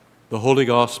The Holy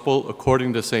Gospel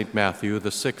according to St. Matthew,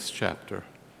 the 6th chapter.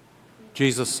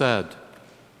 Jesus said,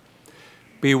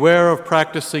 "Beware of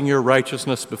practicing your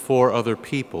righteousness before other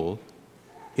people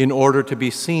in order to be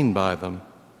seen by them,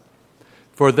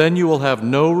 for then you will have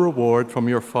no reward from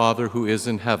your Father who is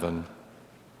in heaven.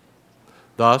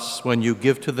 Thus, when you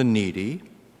give to the needy,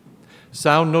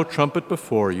 sound no trumpet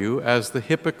before you, as the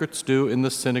hypocrites do in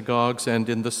the synagogues and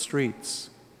in the streets,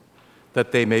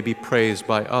 that they may be praised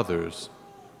by others.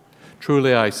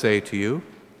 Truly I say to you,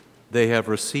 they have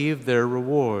received their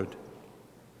reward.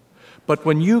 But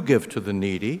when you give to the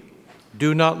needy,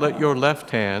 do not let your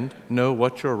left hand know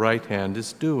what your right hand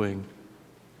is doing,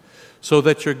 so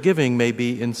that your giving may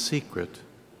be in secret,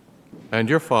 and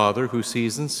your Father who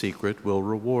sees in secret will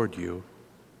reward you.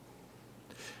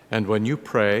 And when you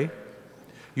pray,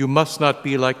 you must not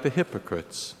be like the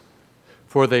hypocrites,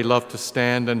 for they love to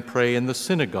stand and pray in the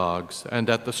synagogues and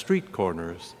at the street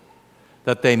corners,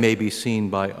 that they may be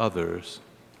seen by others.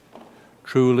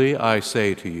 Truly, I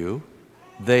say to you,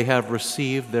 they have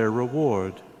received their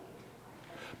reward.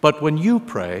 But when you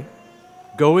pray,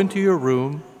 go into your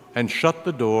room and shut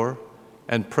the door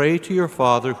and pray to your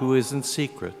Father who is in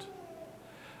secret.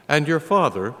 And your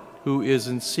Father who is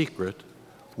in secret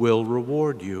will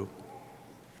reward you.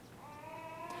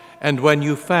 And when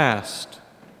you fast,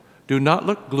 do not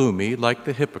look gloomy like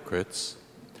the hypocrites,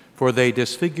 for they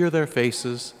disfigure their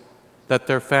faces, that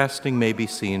their fasting may be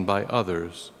seen by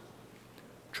others.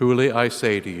 Truly I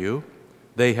say to you,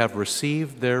 they have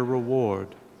received their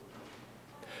reward.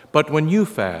 But when you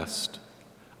fast,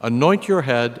 anoint your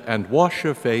head and wash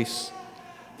your face,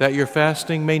 that your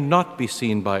fasting may not be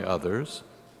seen by others,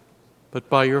 but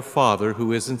by your Father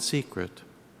who is in secret.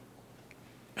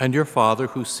 And your Father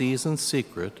who sees in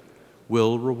secret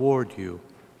will reward you.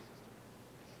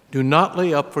 Do not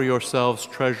lay up for yourselves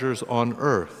treasures on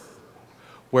earth,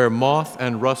 where moth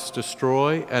and rust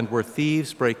destroy and where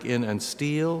thieves break in and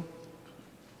steal,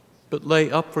 but lay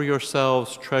up for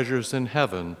yourselves treasures in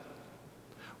heaven,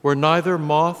 where neither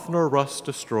moth nor rust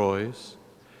destroys,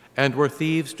 and where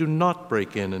thieves do not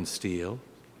break in and steal.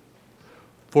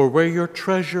 For where your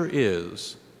treasure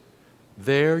is,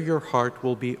 there your heart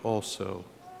will be also."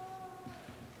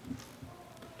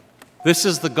 This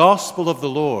is the gospel of the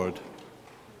Lord.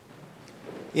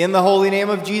 In the holy name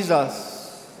of Jesus.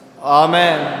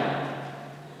 Amen.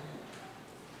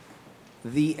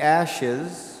 The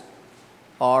ashes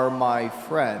are my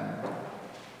friend,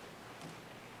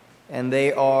 and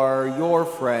they are your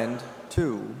friend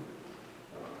too.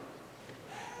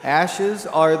 Ashes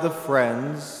are the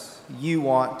friends you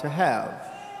want to have.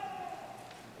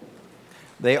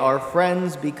 They are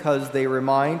friends because they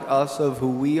remind us of who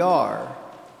we are,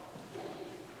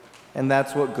 and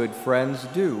that's what good friends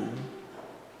do.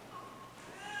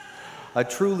 A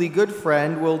truly good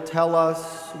friend will tell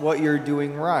us what you're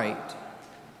doing right,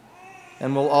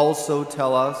 and will also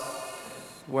tell us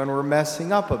when we're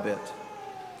messing up a bit.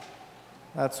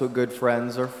 That's what good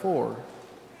friends are for.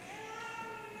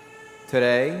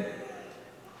 Today,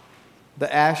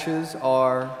 the ashes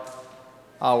are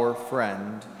our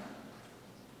friend.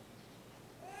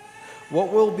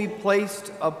 What will be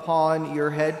placed upon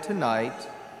your head tonight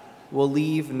will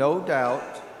leave no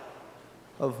doubt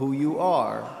of who you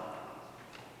are.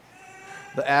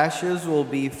 The ashes will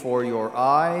be for your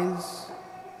eyes,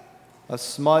 a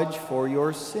smudge for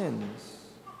your sins.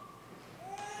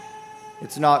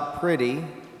 It's not pretty,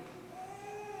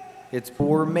 it's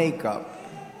poor makeup.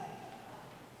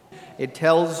 It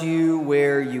tells you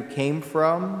where you came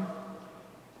from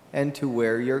and to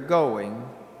where you're going.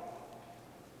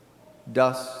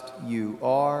 Dust you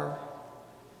are,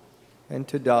 and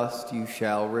to dust you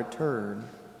shall return.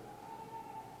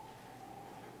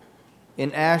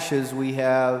 In ashes, we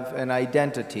have an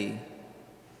identity.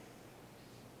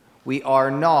 We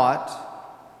are not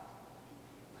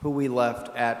who we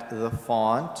left at the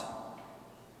font,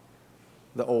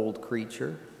 the old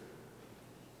creature.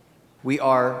 We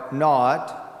are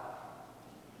not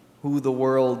who the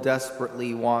world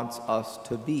desperately wants us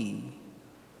to be.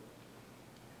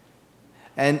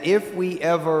 And if we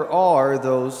ever are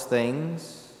those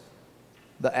things,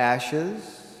 the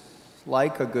ashes,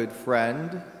 like a good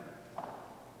friend,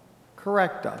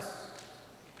 correct us.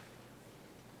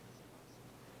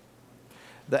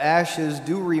 The ashes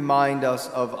do remind us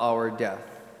of our death,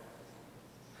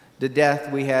 the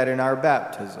death we had in our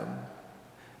baptism,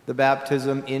 the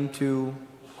baptism into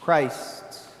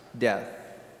Christ's death.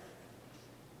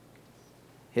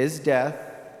 His death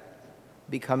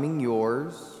becoming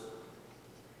yours,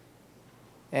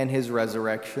 and his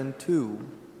resurrection too.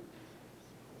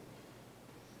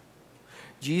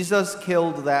 Jesus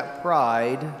killed that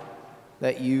pride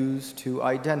that used to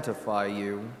identify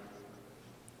you.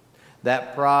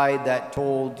 That pride that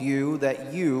told you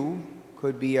that you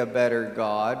could be a better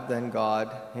God than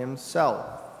God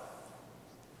himself.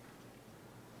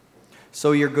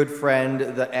 So your good friend,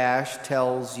 the ash,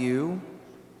 tells you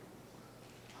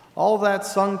all that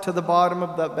sunk to the bottom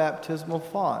of the baptismal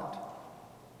font.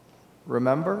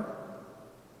 Remember?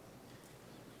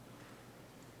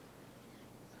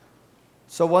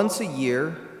 So once a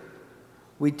year,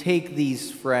 we take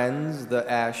these friends, the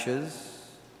ashes,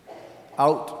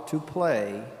 out to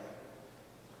play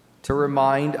to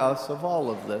remind us of all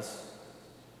of this.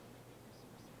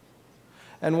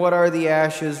 And what are the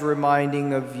ashes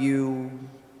reminding of you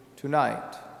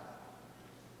tonight?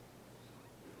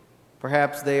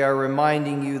 Perhaps they are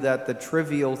reminding you that the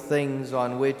trivial things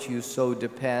on which you so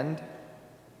depend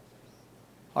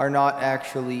are not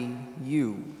actually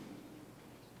you,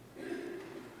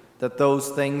 that those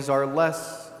things are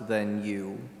less than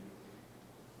you.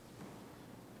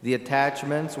 The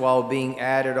attachments, while being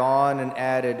added on and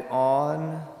added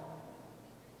on,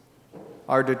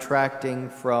 are detracting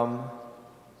from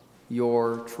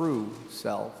your true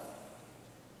self.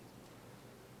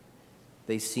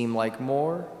 They seem like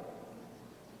more,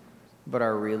 but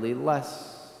are really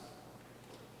less.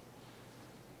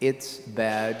 It's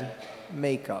bad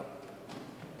makeup.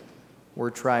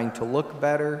 We're trying to look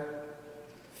better,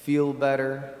 feel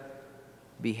better,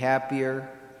 be happier,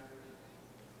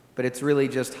 but it's really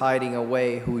just hiding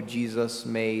away who Jesus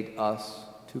made us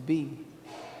to be.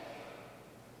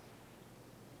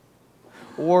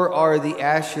 Or are the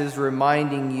ashes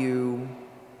reminding you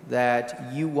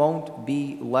that you won't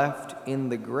be left in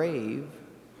the grave,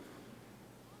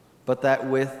 but that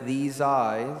with these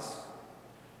eyes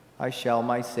I shall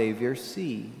my Savior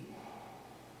see?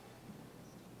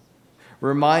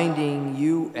 Reminding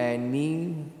you and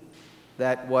me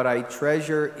that what I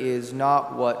treasure is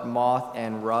not what moth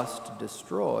and rust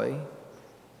destroy,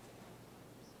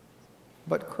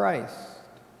 but Christ.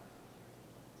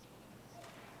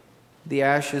 The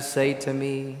ashes say to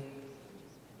me,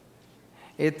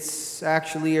 it's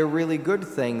actually a really good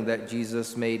thing that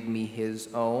Jesus made me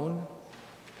his own,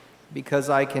 because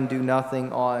I can do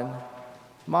nothing on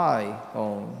my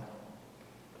own.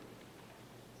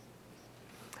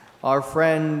 Our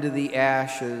friend, the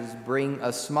ashes, bring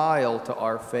a smile to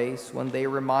our face when they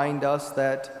remind us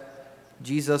that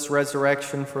Jesus'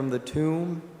 resurrection from the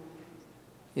tomb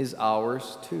is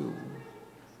ours too.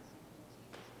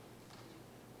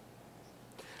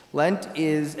 Lent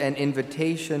is an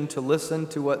invitation to listen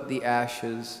to what the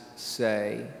ashes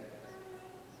say.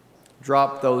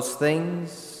 Drop those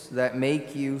things that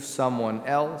make you someone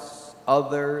else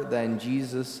other than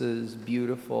Jesus'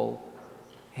 beautiful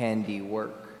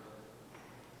handiwork.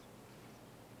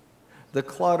 The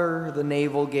clutter, the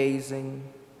navel-gazing,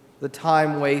 the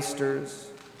time-wasters,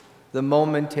 the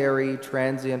momentary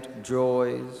transient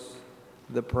joys,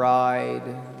 the pride,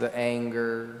 the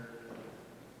anger.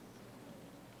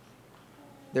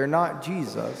 They're not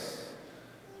Jesus,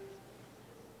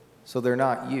 so they're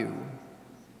not you.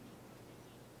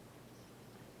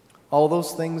 All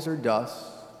those things are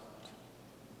dust.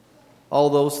 All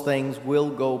those things will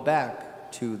go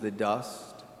back to the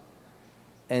dust,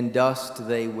 and dust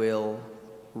they will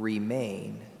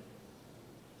remain.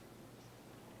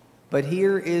 But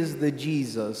here is the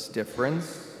Jesus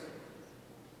difference.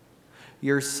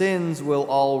 Your sins will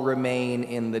all remain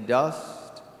in the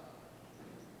dust,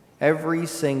 every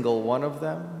single one of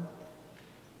them,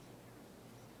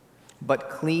 but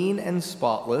clean and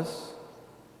spotless,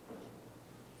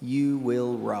 you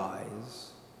will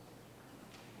rise.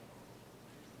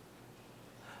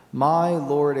 My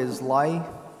Lord is life.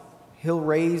 He'll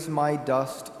raise my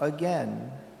dust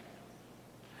again.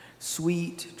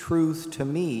 Sweet truth to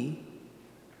me,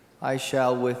 I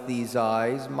shall with these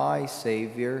eyes my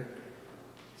Savior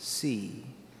see.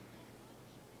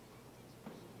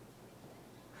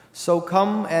 So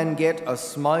come and get a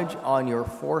smudge on your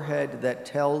forehead that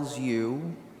tells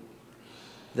you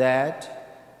that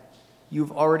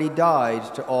you've already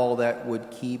died to all that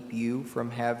would keep you from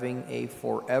having a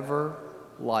forever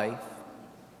life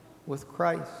with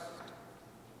Christ.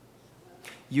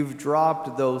 You've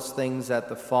dropped those things at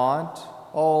the font,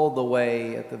 all the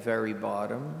way at the very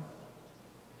bottom.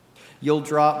 You'll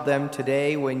drop them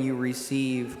today when you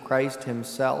receive Christ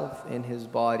himself in his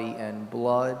body and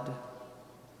blood.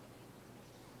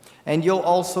 And you'll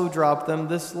also drop them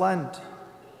this Lent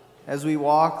as we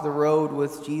walk the road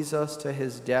with Jesus to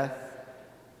his death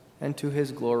and to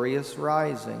his glorious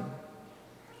rising.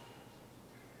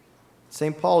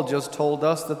 St. Paul just told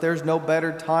us that there's no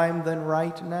better time than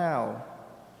right now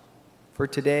for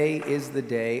today is the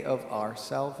day of our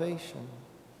salvation.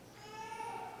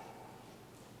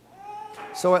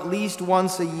 So at least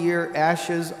once a year,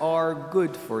 ashes are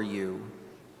good for you,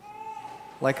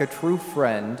 like a true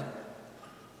friend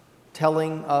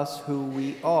telling us who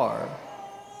we are.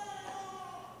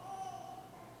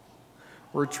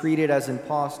 We're treated as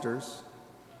impostors,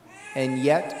 and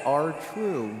yet are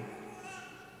true,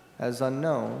 as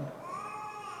unknown,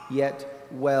 yet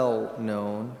well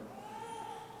known,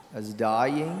 as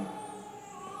dying,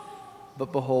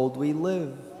 but behold, we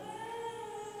live,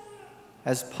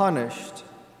 as punished,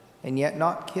 and yet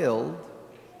not killed,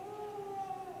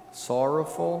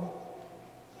 sorrowful,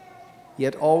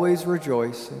 yet always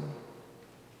rejoicing,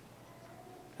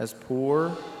 as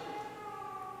poor,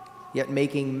 yet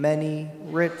making many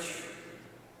rich,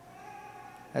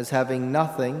 as having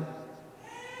nothing,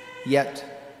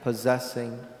 yet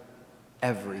possessing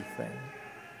everything.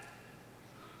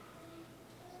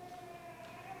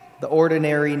 The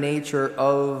ordinary nature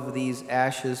of these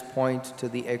ashes point to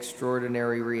the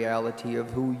extraordinary reality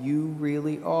of who you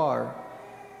really are.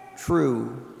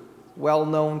 True, well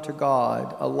known to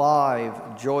God,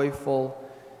 alive, joyful,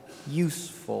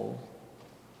 useful,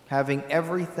 having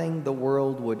everything the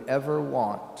world would ever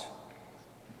want.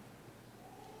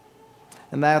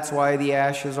 And that's why the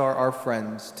ashes are our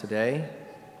friends today,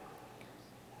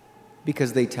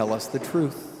 because they tell us the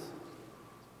truth.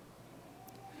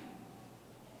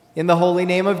 In the holy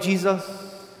name of Jesus,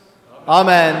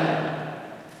 amen.